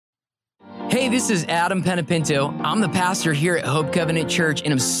Hey, this is Adam Panepinto. I'm the pastor here at Hope Covenant Church,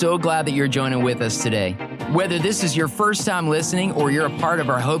 and I'm so glad that you're joining with us today. Whether this is your first time listening or you're a part of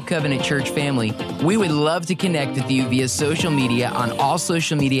our Hope Covenant Church family, we would love to connect with you via social media on all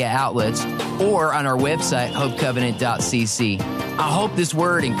social media outlets or on our website, hopecovenant.cc. I hope this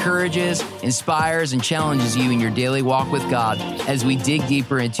word encourages, inspires, and challenges you in your daily walk with God as we dig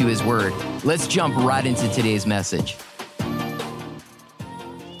deeper into His Word. Let's jump right into today's message.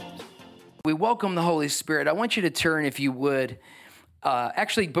 We welcome the Holy Spirit. I want you to turn, if you would.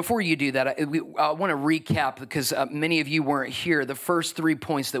 Actually, before you do that, I want to recap because many of you weren't here. The first 3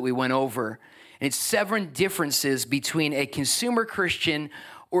 points that we went over. And it's 7 differences between a consumer Christian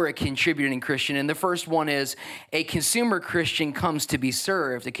or a contributing Christian. And the first one is a consumer Christian comes to be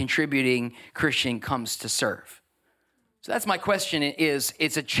served. A contributing Christian comes to serve. So that's my question is,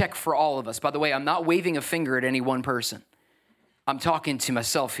 it's a check for all of us. By the way, I'm not waving a finger at any one person. I'm talking to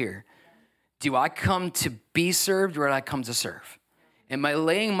myself here. Do I come to be served or do I come to serve? Am I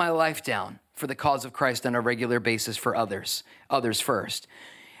laying my life down for the cause of Christ on a regular basis for others first?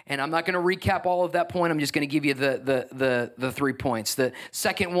 And I'm not going to recap all of that point. I'm just going to give you the 3 points. The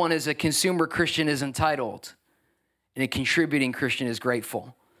second one is a consumer Christian is entitled and a contributing Christian is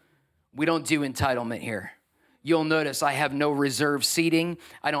grateful. We don't do entitlement here. You'll notice I have no reserved seating.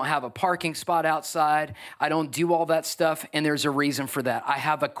 I don't have a parking spot outside. I don't do all that stuff, and there's a reason for that. I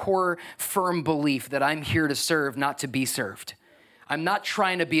have a core, firm belief that I'm here to serve, not to be served. I'm not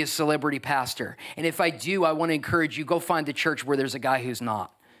trying to be a celebrity pastor. And if I do, I want to encourage you, go find the church where there's a guy who's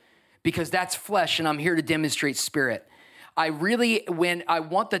not. Because that's flesh, and I'm here to demonstrate spirit. I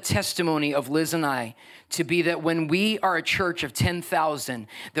want the testimony of Liz and I to be that when we are a church of 10,000,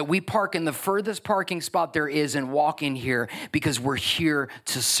 that we park in the furthest parking spot there is and walk in here because we're here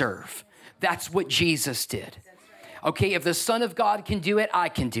to serve. That's what Jesus did. Okay, if the Son of God can do it, I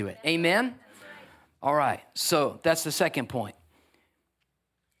can do it. Amen? All right, so that's the second point.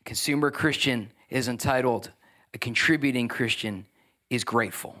 Consumer Christian is entitled. A contributing Christian is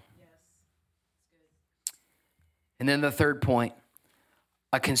grateful. And then the third point,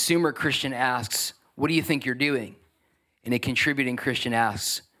 a consumer Christian asks, what do you think you're doing? And a contributing Christian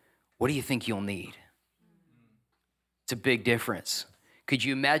asks, what do you think you'll need? It's a big difference. Could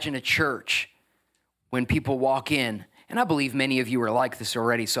you imagine a church when people walk in, and I believe many of you are like this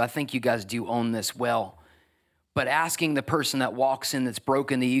already, so I think you guys do own this well, but asking the person that walks in that's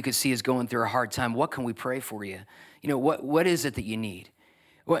broken, that you could see is going through a hard time, what can we pray for you? You know, what is it that you need?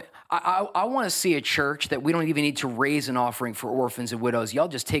 Well, I want to see a church that we don't even need to raise an offering for orphans and widows. Y'all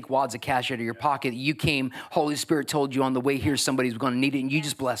just take wads of cash out of your pocket. You came, Holy Spirit told you on the way here somebody's going to need it, and you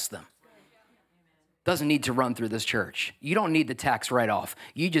just bless them. Doesn't need to run through this church. You don't need the tax write-off.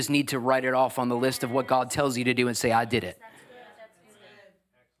 You just need to write it off on the list of what God tells you to do and say, I did it.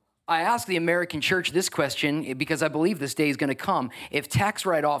 I asked the American church this question because I believe this day is going to come. If tax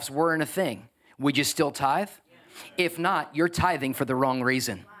write-offs weren't a thing, would you still tithe? If not, you're tithing for the wrong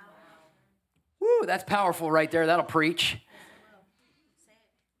reason. Woo, that's powerful right there. That'll preach.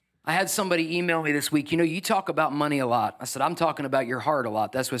 I had somebody email me this week, you talk about money a lot. I said, I'm talking about your heart a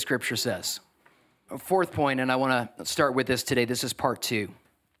lot. That's what Scripture says. A fourth point, and I want to start with this today. This is part 2.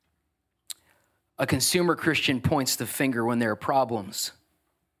 A consumer Christian points the finger when there are problems.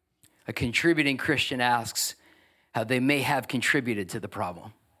 A contributing Christian asks how they may have contributed to the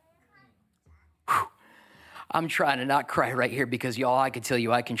problem. Whew. I'm trying to not cry right here because y'all, I can tell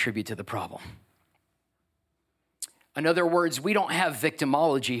you I contribute to the problem. In other words, we don't have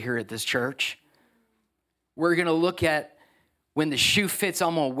victimology here at this church. We're going to look at when the shoe fits,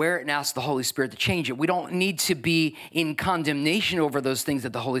 I'm going to wear it and ask the Holy Spirit to change it. We don't need to be in condemnation over those things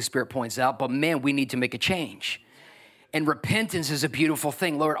that the Holy Spirit points out, but man, we need to make a change. And repentance is a beautiful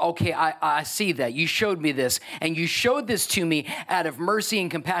thing. Lord, okay, I see that. You showed me this, and you showed this to me out of mercy and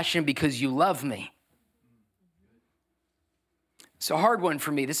compassion because you love me. It's a hard one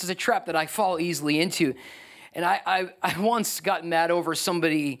for me. This is a trap that I fall easily into. And I once got mad over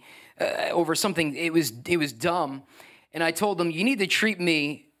somebody, over something. It was dumb. And I told them, you need to treat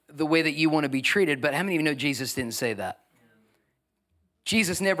me the way that you want to be treated. But how many of you know Jesus didn't say that?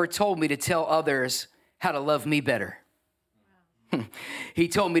 Jesus never told me to tell others how to love me better. He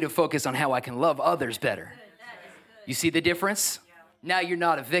told me to focus on how I can love others better. You see the difference? Now you're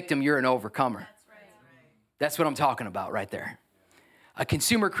not a victim, you're an overcomer. That's what I'm talking about right there. A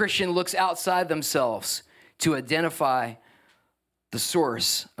consumer Christian looks outside themselves to identify the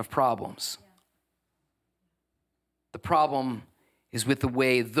source of problems. The problem is with the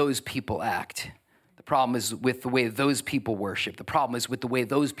way those people act. The problem is with the way those people worship. The problem is with the way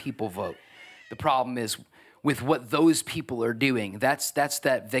those people vote. The problem is with what those people are doing. That's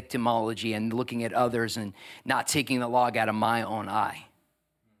that victimology and looking at others and not taking the log out of my own eye,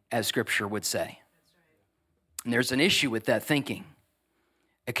 as Scripture would say. And there's an issue with that thinking.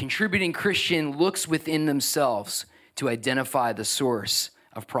 A contributing Christian looks within themselves to identify the source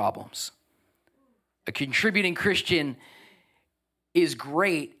of problems. A contributing Christian is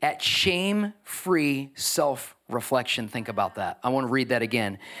great at shame-free self-reflection. Think about that. I want to read that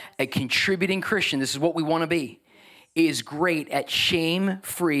again. A contributing Christian, this is what we want to be, is great at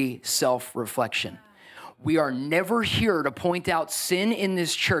shame-free self-reflection. We are never here to point out sin in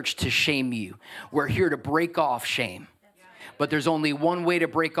this church to shame you. We're here to break off shame. But there's only one way to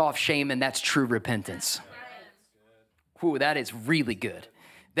break off shame, and that's true repentance. Ooh, that is really good.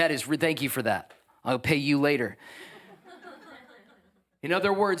 Thank you for that. I'll pay you later. In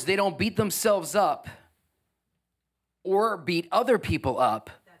other words, they don't beat themselves up or beat other people up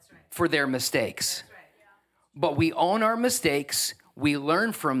for their mistakes. But we own our mistakes, we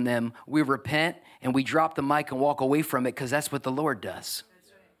learn from them, we repent, and we drop the mic and walk away from it because that's what the Lord does.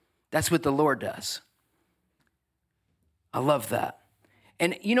 That's what the Lord does. I love that.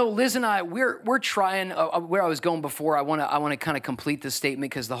 And, Liz and I, we're trying, where I was going before, I want to kind of complete this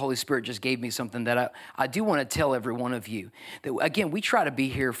statement because the Holy Spirit just gave me something that I do want to tell every one of you. That, again, we try to be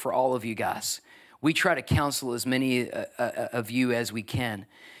here for all of you guys. We try to counsel as many of you as we can.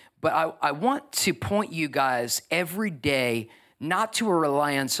 But I want to point you guys every day, not to a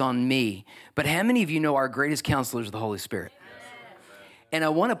reliance on me, but how many of you know our greatest counselor is the Holy Spirit? And I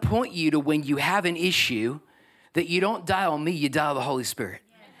want to point you to when you have an issue, that you don't dial me, you dial the Holy Spirit.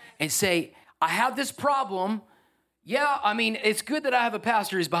 And say, I have this problem. Yeah, it's good that I have a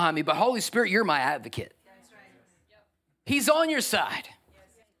pastor who's behind me, but Holy Spirit, you're my advocate. He's on your side.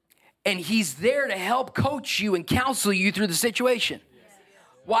 And he's there to help coach you and counsel you through the situation.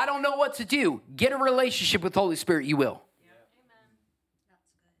 Well, I don't know what to do. Get a relationship with Holy Spirit, you will.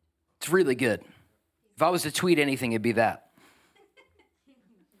 It's really good. If I was to tweet anything, it'd be that.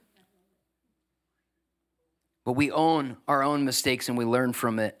 But we own our own mistakes and we learn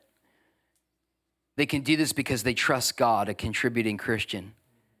from it. They can do this because they trust God, a contributing Christian.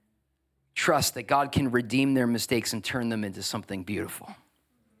 Trust that God can redeem their mistakes and turn them into something beautiful.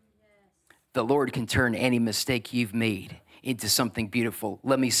 The Lord can turn any mistake you've made into something beautiful.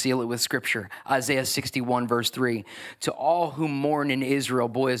 Let me seal it with Scripture. Isaiah 61, verse 3. To all who mourn in Israel,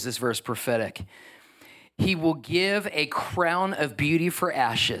 boy, is this verse prophetic. He will give a crown of beauty for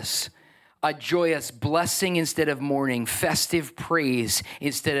ashes, a joyous blessing instead of mourning, festive praise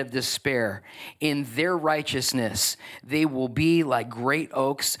instead of despair. In their righteousness, they will be like great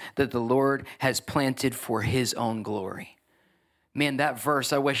oaks that the Lord has planted for his own glory. Man, that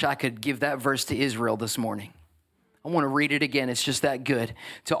verse, I wish I could give that verse to Israel this morning. I want to read it again. It's just that good.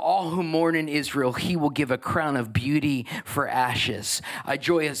 To all who mourn in Israel, he will give a crown of beauty for ashes, a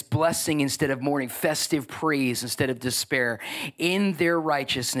joyous blessing instead of mourning, festive praise instead of despair. In their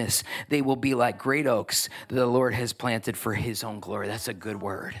righteousness, they will be like great oaks that the Lord has planted for his own glory. That's a good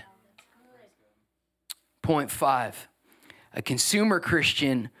word. Point 5, a consumer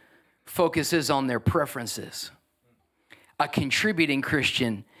Christian focuses on their preferences. A contributing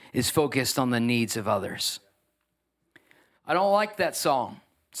Christian is focused on the needs of others. I don't like that song.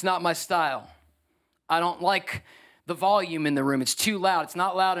 It's not my style. I don't like the volume in the room. It's too loud. It's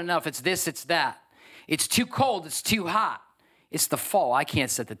not loud enough. It's this, it's that. It's too cold. It's too hot. It's the fall. I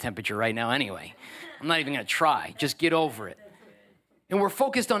can't set the temperature right now anyway. I'm not even going to try. Just get over it. And we're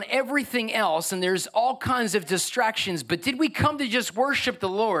focused on everything else, and there's all kinds of distractions. But did we come to just worship the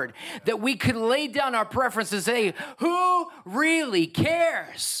Lord, that we could lay down our preferences and say, who really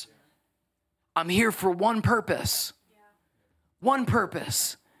cares? I'm here for one purpose. One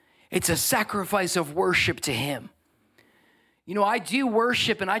purpose. It's a sacrifice of worship to him. I do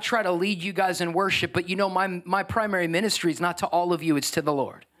worship and I try to lead you guys in worship, but my primary ministry is not to all of you, it's to the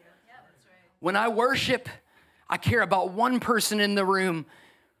Lord. When I worship, I care about one person in the room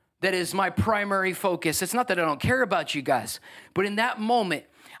that is my primary focus. It's not that I don't care about you guys, but in that moment,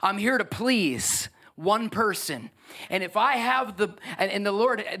 I'm here to please one person. And if I have the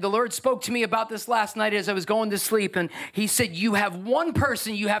Lord spoke to me about this last night as I was going to sleep, and he said, you have one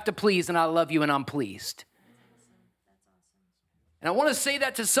person you have to please, and I love you and I'm pleased. And I want to say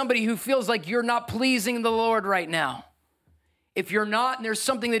that to somebody who feels like you're not pleasing the Lord right now. If you're not, and there's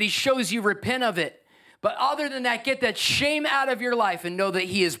something that he shows you, repent of it. But other than that, get that shame out of your life and know that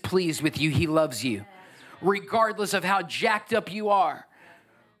he is pleased with you. He loves you, regardless of how jacked up you are.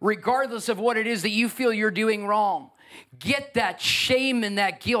 Regardless of what it is that you feel you're doing wrong. Get that shame and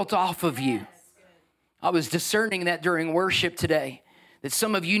that guilt off of you. I was discerning that during worship today, That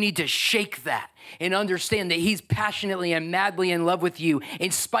some of you need to shake that and understand that he's passionately and madly in love with you. In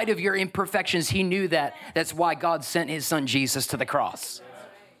spite of your imperfections, he knew that. That's why God sent his son Jesus to the cross.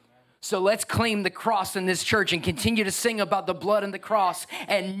 So let's claim the cross in this church and continue to sing about the blood and the cross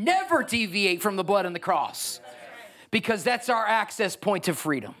and never deviate from the blood and the cross. Because that's our access point to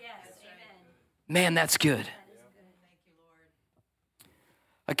freedom. Man, that's good.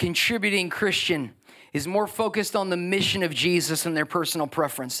 A contributing Christian is more focused on the mission of Jesus than their personal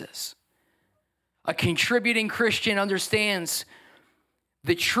preferences. A contributing Christian understands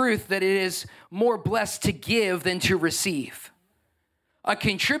the truth that it is more blessed to give than to receive. A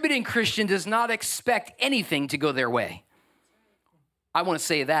contributing Christian does not expect anything to go their way. I want to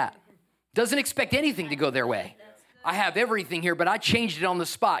say that. Doesn't expect anything to go their way. I have everything here, but I changed it on the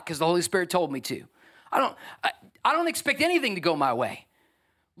spot because the Holy Spirit told me to. I don't expect anything to go my way.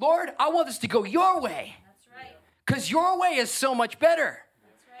 Lord, I want this to go your way. Because your way is so much better.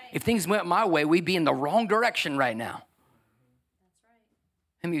 If things went my way, we'd be in the wrong direction right now.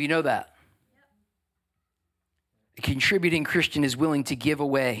 How many of you know that? A contributing Christian is willing to give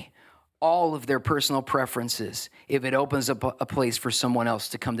away all of their personal preferences if it opens up a place for someone else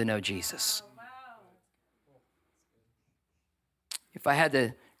to come to know Jesus. If I had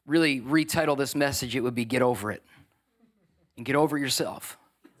to really retitle this message, it would be Get Over It. And get over yourself.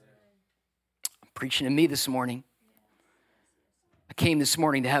 I'm preaching to me this morning. I came this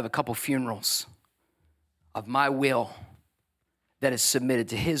morning to have a couple funerals of my will that is submitted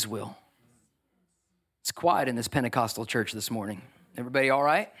to his will. It's quiet in this Pentecostal church this morning. Everybody all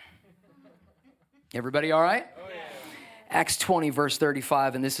right? Everybody all right? Oh, yeah. Acts 20, verse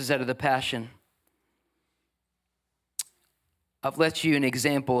 35, and this is out of the Passion. I've left you an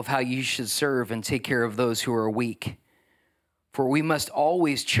example of how you should serve and take care of those who are weak. For we must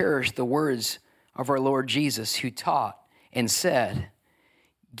always cherish the words of our Lord Jesus, who taught and said,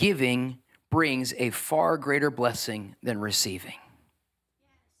 giving brings a far greater blessing than receiving.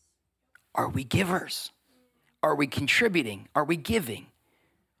 Are we givers? Are we contributing? Are we giving?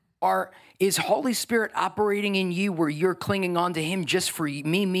 Is Holy Spirit operating in you where you're clinging on to him just for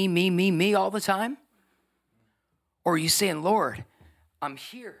me all the time? Or are you saying, Lord, I'm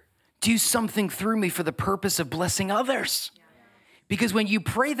here. Do something through me for the purpose of blessing others. Because when you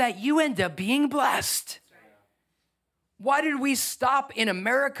pray that, you end up being blessed. Why did we stop in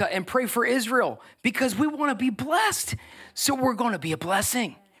America and pray for Israel? Because we want to be blessed. So we're going to be a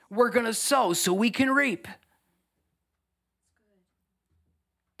blessing. We're going to sow so we can reap.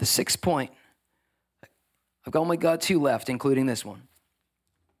 The sixth point. I've only got two left, including this one.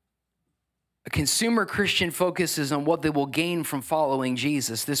 A consumer Christian focuses on what they will gain from following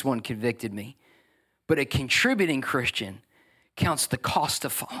Jesus. This one convicted me. But a contributing Christian counts the cost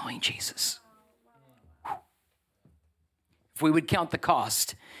of following Jesus. If we would count the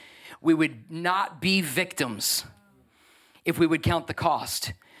cost, we would not be victims. If we would count the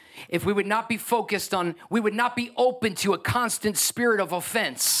cost, if we would not be focused on, we would not be open to a constant spirit of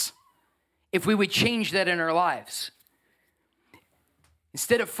offense. If we would change that in our lives.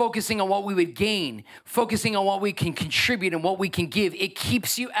 Instead of focusing on what we would gain, focusing on what we can contribute and what we can give, it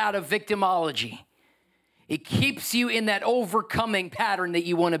keeps you out of victimology. It keeps you in that overcoming pattern that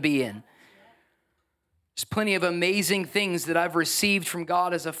you want to be in. There's plenty of amazing things that I've received from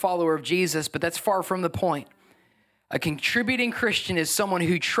God as a follower of Jesus, but that's far from the point. A contributing Christian is someone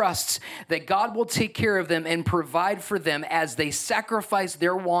who trusts that God will take care of them and provide for them as they sacrifice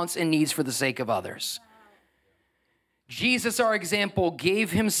their wants and needs for the sake of others. Jesus, our example,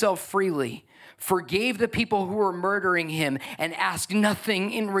 gave himself freely, forgave the people who were murdering him, and asked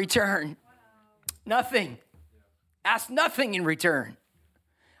nothing in return. Nothing. Asked nothing in return.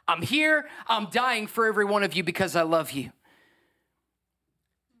 I'm here. I'm dying for every one of you because I love you.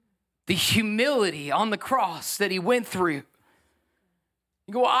 The humility on the cross that he went through.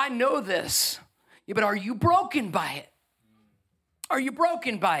 You go, well, I know this. Yeah, but are you broken by it? Are you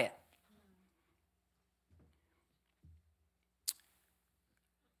broken by it?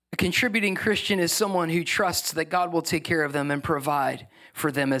 A contributing Christian is someone who trusts that God will take care of them and provide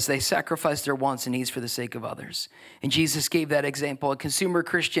for them as they sacrifice their wants and needs for the sake of others. And Jesus gave that example. A consumer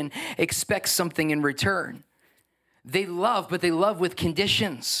Christian expects something in return. They love, but they love with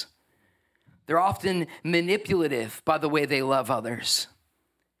conditions. They're often manipulative by the way they love others.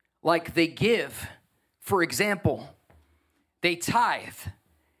 Like they give, for example, they tithe,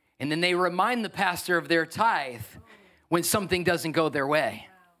 and then they remind the pastor of their tithe when something doesn't go their way.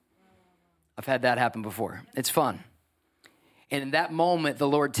 I've had that happen before. It's fun. And in that moment, the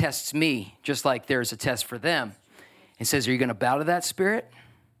Lord tests me, just like there's a test for them, and says, are you going to bow to that spirit?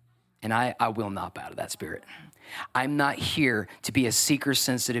 And I will not bow to that spirit. I'm not here to be a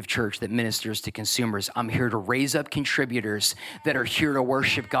seeker-sensitive church that ministers to consumers. I'm here to raise up contributors that are here to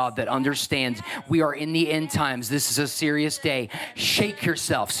worship God, that understand we are in the end times. This is a serious day. Shake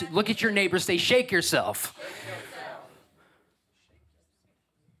yourself. Look at your neighbor, say, shake yourself.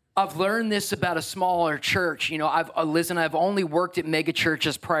 I've learned this about a smaller church. You know, I've only worked at mega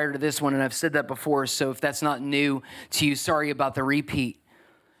churches prior to this one, and I've said that before, so if that's not new to you, sorry about the repeat.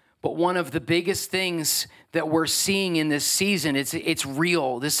 But one of the biggest things that we're seeing in this season, it's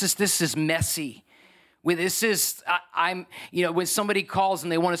real. This is messy. When somebody calls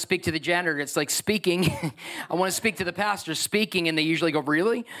and they want to speak to the janitor, it's like speaking. I want to speak to the pastor, speaking, and they usually go,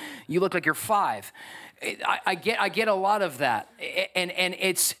 "Really? You look like you're 5." I get a lot of that,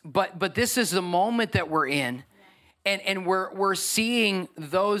 but this is the moment that we're in. And we're seeing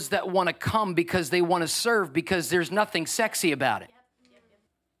those that want to come because they want to serve, because there's nothing sexy about it.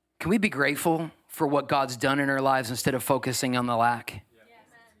 Can we be grateful for what God's done in our lives instead of focusing on the lack?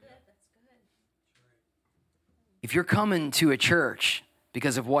 If you're coming to a church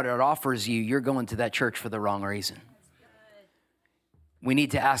because of what it offers you, you're going to that church for the wrong reason. We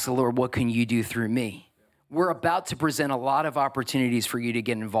need to ask the Lord, what can you do through me? We're about to present a lot of opportunities for you to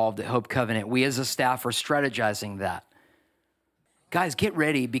get involved at Hope Covenant. We as a staff are strategizing that. Guys, get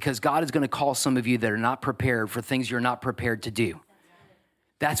ready, because God is going to call some of you that are not prepared for things you're not prepared to do.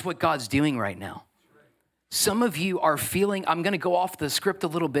 That's what God's doing right now. Some of you are feeling, I'm going to go off the script a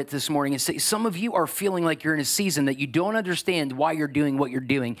little bit this morning and say, some of you are feeling like you're in a season that you don't understand why you're doing what you're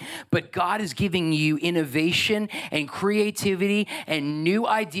doing, but God is giving you innovation and creativity and new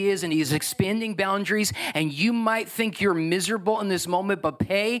ideas, and he's expanding boundaries, and you might think you're miserable in this moment, but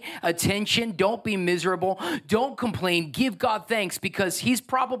pay attention. Don't be miserable. Don't complain. Give God thanks, because he's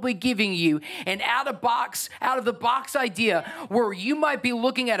probably giving you an out of the box idea where you might be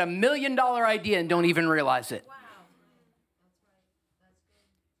looking at $1 million idea and don't even realize it. Wow.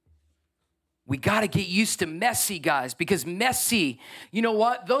 We got to get used to messy, guys, because messy, you know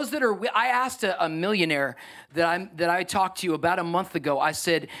what? Those that are, I asked a millionaire that I talked to about a month ago. I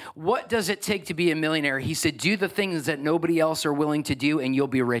said, what does it take to be a millionaire? He said, do the things that nobody else are willing to do, and you'll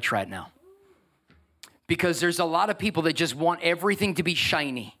be rich right now. Because there's a lot of people that just want everything to be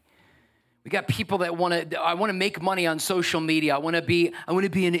shiny. We got people that I want to make money on social media. I want to be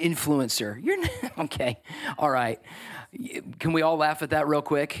an influencer. You're okay. All right. Can we all laugh at that real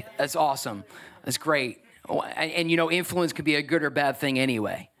quick? That's awesome. That's great. And influence could be a good or bad thing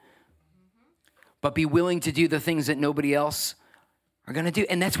anyway. But be willing to do the things that nobody else are going to do.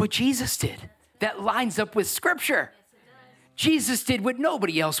 And that's what Jesus did. That lines up with Scripture. Jesus did what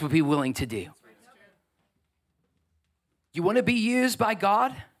nobody else would be willing to do. You want to be used by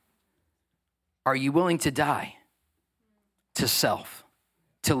God? Are you willing to die to self,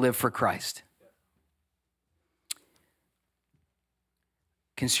 to live for Christ?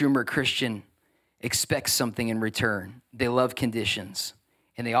 Consumer Christian expects something in return. They love conditions,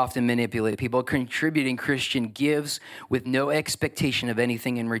 and they often manipulate people. Contributing Christian gives with no expectation of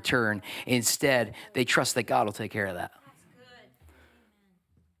anything in return. Instead, they trust that God will take care of that.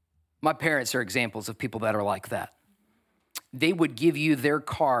 My parents are examples of people that are like that. They would give you their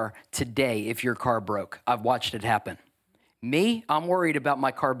car today if your car broke. I've watched it happen. Me, I'm worried about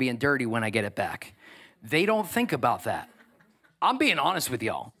my car being dirty when I get it back. They don't think about that. I'm being honest with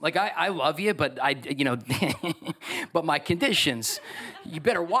y'all. Like, I love you, but but my conditions, you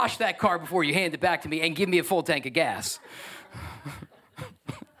better wash that car before you hand it back to me and give me a full tank of gas.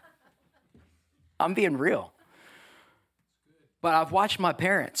 I'm being real. But I've watched my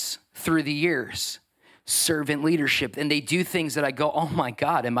parents through the years, servant leadership, and they do things that I go, oh my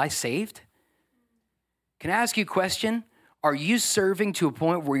God, am I saved? Can I ask you a question? Are you serving to a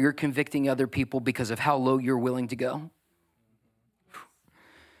point where you're convicting other people because of how low you're willing to go?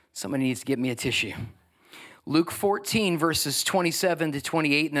 Somebody needs to get me a tissue. Luke 14, verses 27 to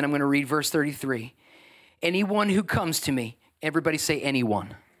 28, and then I'm going to read verse 33. Anyone who comes to me, everybody say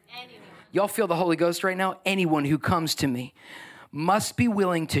anyone. Anyone. Y'all feel the Holy Ghost right now? Anyone who comes to me must be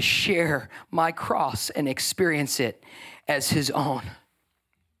willing to share my cross and experience it as his own,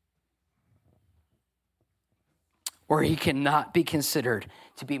 or he cannot be considered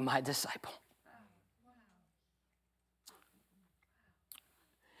to be my disciple.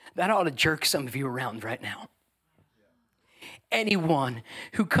 That ought to jerk some of you around right now. Anyone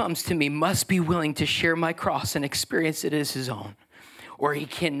who comes to me must be willing to share my cross and experience it as his own, or he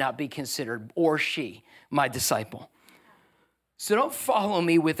cannot be considered, or she, my disciple. So don't follow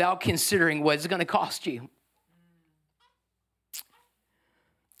me without considering what it's going to cost you.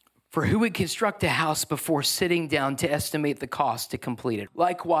 For who would construct a house before sitting down to estimate the cost to complete it?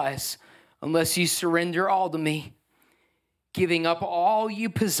 Likewise, unless you surrender all to me, giving up all you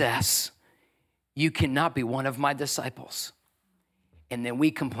possess, you cannot be one of my disciples. And then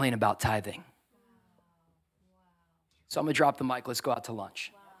we complain about tithing. So I'm going to drop the mic. Let's go out to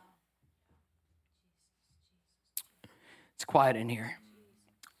lunch. It's quiet in here.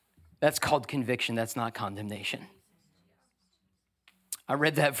 That's called conviction. That's not condemnation. I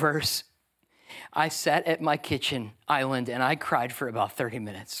read that verse. I sat at my kitchen island and I cried for about 30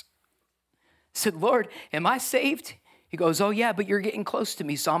 minutes. I said, Lord, am I saved? He goes, oh yeah, but you're getting close to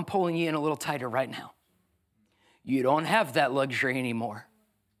me, so I'm pulling you in a little tighter right now. You don't have that luxury anymore.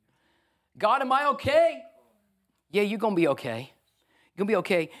 God, am I okay? Yeah, you're going to be okay. You're going to be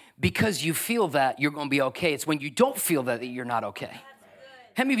okay because you feel that you're going to be okay. It's when you don't feel that you're not okay.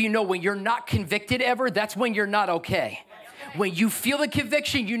 How many of you know when you're not convicted ever, that's when you're not okay? When you feel the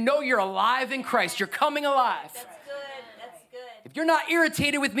conviction, you know you're alive in Christ. You're coming alive. That's good. That's good. If you're not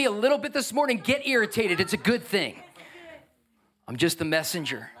irritated with me a little bit this morning, get irritated. It's a good thing. I'm just the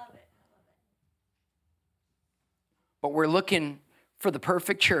messenger. But we're looking for the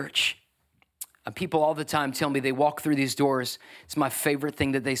perfect church. People all the time tell me they walk through these doors. It's my favorite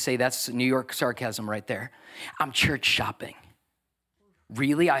thing that they say. That's New York sarcasm right there. I'm church shopping.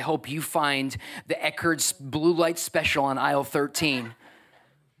 Really? I hope you find the Eckerd's Blue Light Special on aisle 13.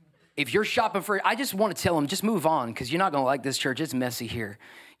 If you're shopping for, I just want to tell them, just move on because you're not going to like this church. It's messy here.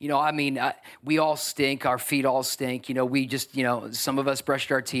 You know, I mean, we all stink. Our feet all stink. You know, we just, you know, some of us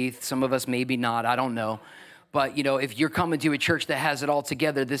brushed our teeth. Some of us maybe not. I don't know. But, you know, if you're coming to a church that has it all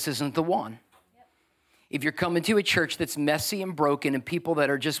together, this isn't the one. If you're coming to a church that's messy and broken and people that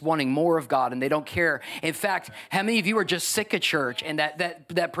are just wanting more of God and they don't care. In fact, how many of you are just sick of church and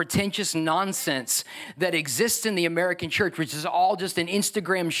that pretentious nonsense that exists in the American church, which is all just an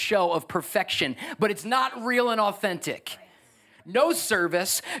Instagram show of perfection, but it's not real and authentic. No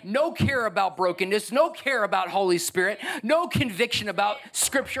service, no care about brokenness, no care about Holy Spirit, no conviction about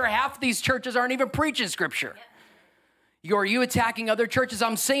Scripture. Half these churches aren't even preaching Scripture. Are you attacking other churches?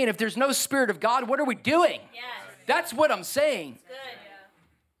 I'm saying if there's no Spirit of God, what are we doing? Yes. That's what I'm saying. Good.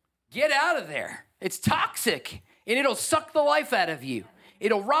 Get out of there. It's toxic, and it'll suck the life out of you.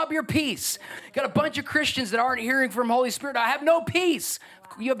 It'll rob your peace. Got a bunch of Christians that aren't hearing from Holy Spirit. I have no peace.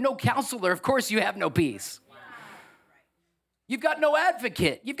 You have no counselor. Of course you have no peace. You've got no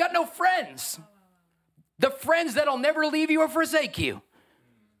advocate. You've got no friends. The friends that'll never leave you or forsake you.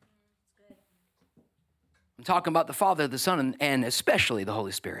 I'm talking about the Father, the Son, and especially the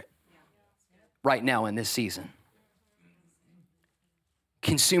Holy Spirit right now in this season.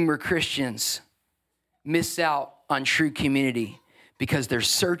 Consumer Christians miss out on true community because they're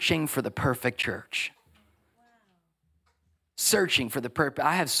searching for the perfect church. Searching for the perfect.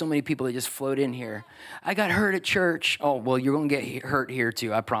 I have so many people that just float in here. I got hurt at church. Oh, well, you're going to get hurt here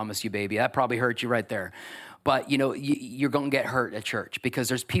too. I promise you, baby. That probably hurt you right there. But, you know, you're going to get hurt at church because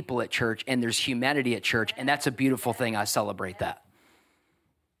there's people at church and there's humanity at church, and that's a beautiful thing. I celebrate that.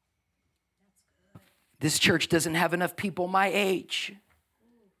 This church doesn't have enough people my age.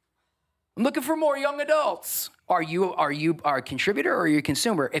 I'm looking for more young adults. Are you a contributor or are you a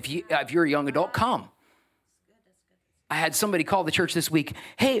consumer? If you're a young adult, come. I had somebody call the church this week.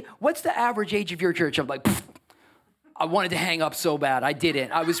 Hey, what's the average age of your church? I'm like, pfft. I wanted to hang up so bad. I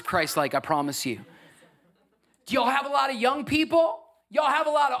didn't. I was Christ-like, I promise you. Do y'all have a lot of young people? Y'all have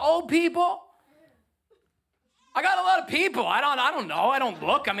a lot of old people? I got a lot of people. I don't know. I don't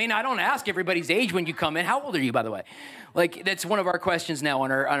look. I mean, I don't ask everybody's age when you come in. How old are you, by the way? Like, that's one of our questions now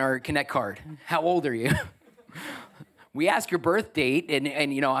on our Connect card. How old are you? We ask your birth date,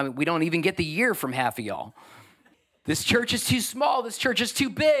 and you know, I mean, we don't even get the year from half of y'all. This church is too small. This church is too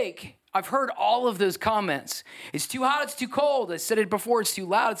big. I've heard all of those comments. It's too hot, it's too cold. I said it before, it's too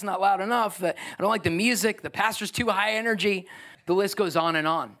loud, it's not loud enough. I don't like the music, the pastor's too high energy. The list goes on and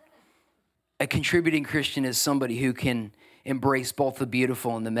on. A contributing Christian is somebody who can embrace both the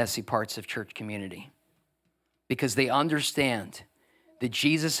beautiful and the messy parts of church community because they understand that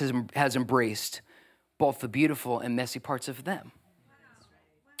Jesus has embraced both the beautiful and messy parts of them,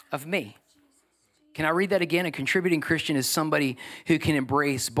 of me. Can I read that again? A contributing Christian is somebody who can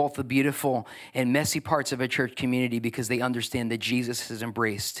embrace both the beautiful and messy parts of a church community because they understand that Jesus has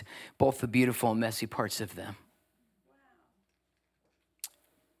embraced both the beautiful and messy parts of them.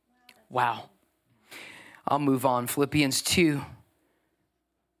 Wow. I'll move on. Philippians 2,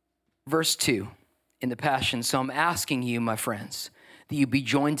 verse 2 in the Passion. So I'm asking you, my friends, that you be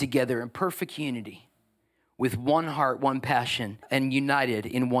joined together in perfect unity with one heart, one passion, and united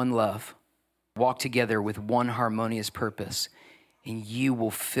in one love. Walk together with one harmonious purpose, and you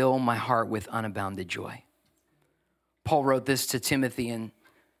will fill my heart with unbounded joy. Paul wrote this to Timothy in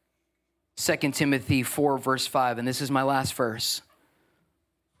 2 Timothy 4, verse 5, and this is my last verse.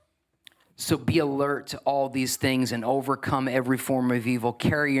 So be alert to all these things and overcome every form of evil.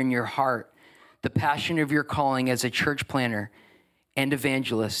 Carry in your heart the passion of your calling as a church planter and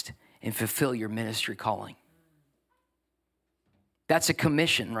evangelist, and fulfill your ministry calling. That's a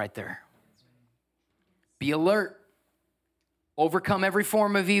commission right there. Be alert, overcome every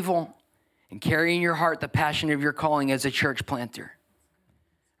form of evil, and carry in your heart the passion of your calling as a church planter.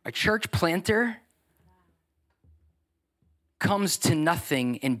 A church planter comes to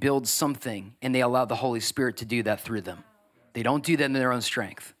nothing and builds something, and they allow the Holy Spirit to do that through them. They don't do that in their own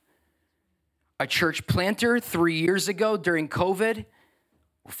strength. A church planter 3 years ago during COVID,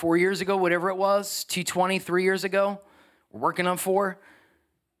 or 4 years ago, whatever it was, 220, 3 years ago, we're working on 4,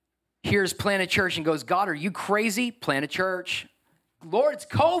 hears plant a church and goes, God, are you crazy? Plant a church. Lord, it's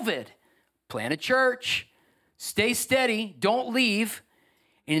COVID. Plant a church. Stay steady. Don't leave.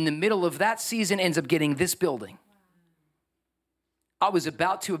 And in the middle of that season ends up getting this building.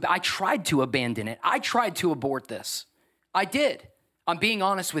 I tried to abandon it. I tried to abort this. I did. I'm being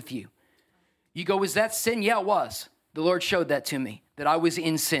honest with you. You go, was that sin? Yeah, it was. The Lord showed that to me, that I was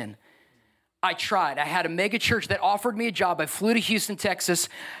in sin. I tried. I had a mega church that offered me a job. I flew to Houston, Texas,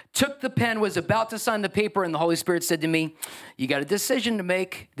 took the pen, was about to sign the paper, and the Holy Spirit said to me, you got a decision to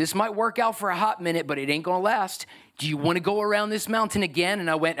make. This might work out for a hot minute, but it ain't going to last. Do you want to go around this mountain again? And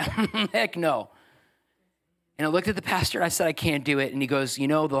I went, heck no. And I looked at the pastor, and I said, I can't do it. And he goes, you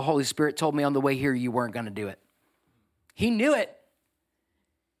know, the Holy Spirit told me on the way here you weren't going to do it. He knew it.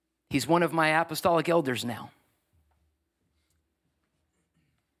 He's one of my apostolic elders now.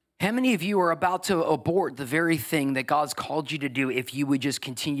 How many of you are about to abort the very thing that God's called you to do if you would just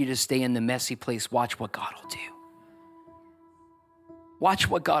continue to stay in the messy place? Watch what God will do. Watch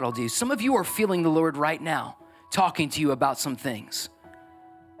what God will do. Some of you are feeling the Lord right now, talking to you about some things.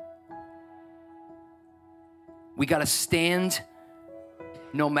 We got to stand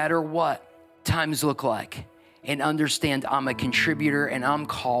no matter what times look like and understand I'm a contributor and I'm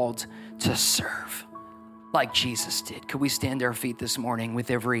called to serve like Jesus did. Could we stand to our feet this morning with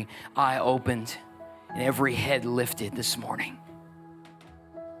every eye opened and every head lifted this morning?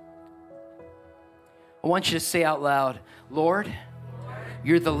 I want you to say out loud, Lord,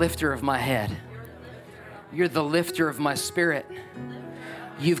 you're the lifter of my head. You're the lifter of my spirit.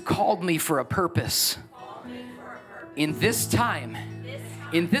 You've called me for a purpose. In this time,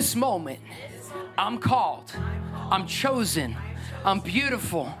 in this moment, I'm called, I'm chosen, I'm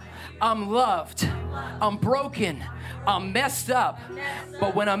beautiful, I'm loved, I'm broken, I'm messed up,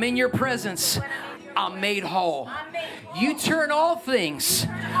 but when I'm in your presence, I'm made whole. You turn all things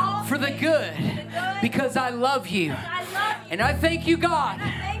for the good because I love you. And I thank you, God.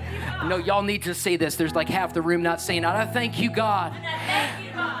 I know y'all need to say this. There's like half the room not saying it. I thank you, God,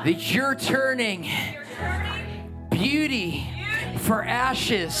 that you're turning beauty for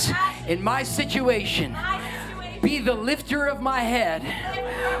ashes in my situation. Be the lifter of my head.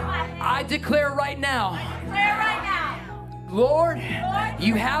 I declare right now, Lord,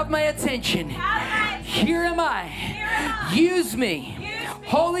 you have my attention. Here am I. Use me.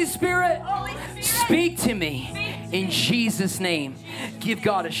 Holy Spirit, speak to me in Jesus' name. Give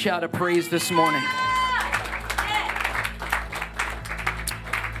God a shout of praise this morning.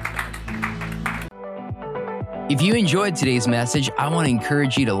 If you enjoyed today's message, I want to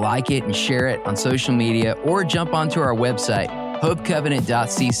encourage you to like it and share it on social media or jump onto our website,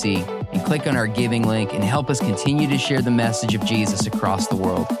 hopecovenant.cc, and click on our giving link and help us continue to share the message of Jesus across the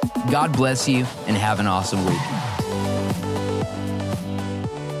world. God bless you and have an awesome week.